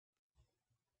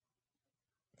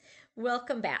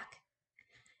Welcome back.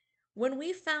 When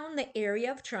we found the area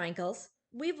of triangles,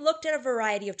 we've looked at a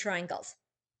variety of triangles.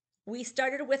 We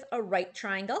started with a right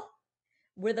triangle,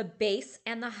 where the base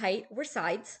and the height were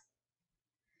sides.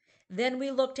 Then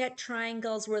we looked at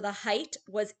triangles where the height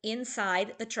was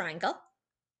inside the triangle.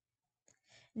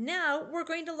 Now we're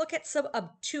going to look at some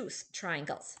obtuse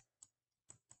triangles.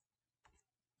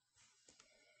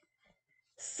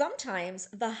 Sometimes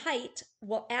the height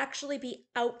will actually be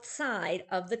outside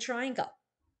of the triangle.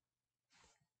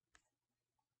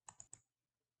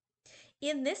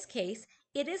 In this case,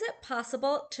 it isn't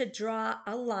possible to draw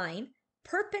a line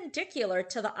perpendicular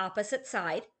to the opposite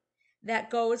side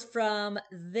that goes from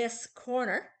this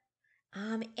corner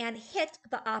and hit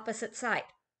the opposite side.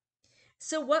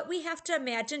 So what we have to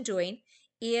imagine doing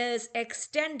is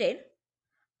extending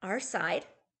our side,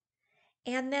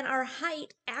 and then our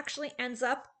height actually ends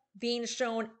up being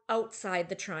shown outside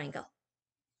the triangle.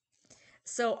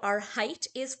 So our height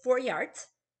is 4 yards,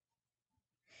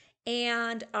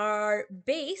 and our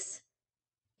base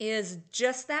is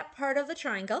just that part of the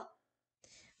triangle,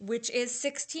 which is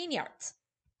 16 yards.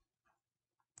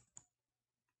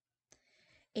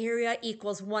 Area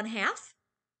equals 1/2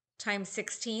 times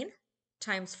 16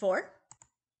 times 4.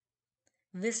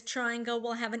 This triangle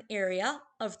will have an area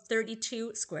of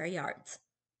 32 square yards.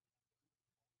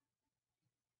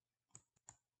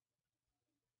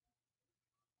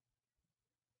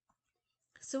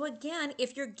 So again,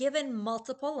 if you're given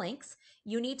multiple lengths,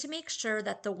 you need to make sure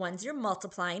that the ones you're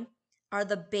multiplying are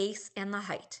the base and the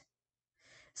height.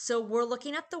 So we're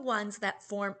looking at the ones that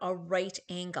form a right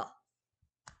angle.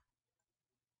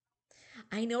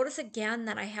 I notice again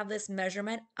that I have this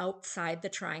measurement outside the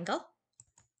triangle.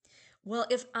 Well,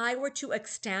 if I were to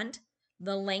extend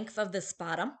the length of this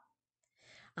bottom,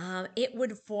 it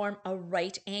would form a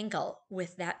right angle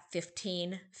with that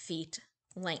 15 feet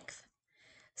length.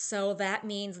 So that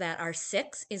means that our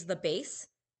 6 is the base,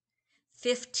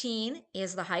 15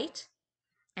 is the height,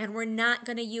 and we're not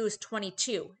going to use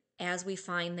 22 as we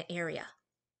find the area.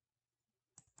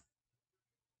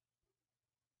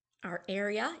 Our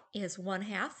area is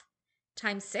 1/2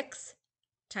 times 6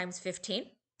 times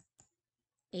 15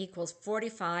 equals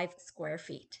 45 square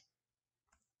feet.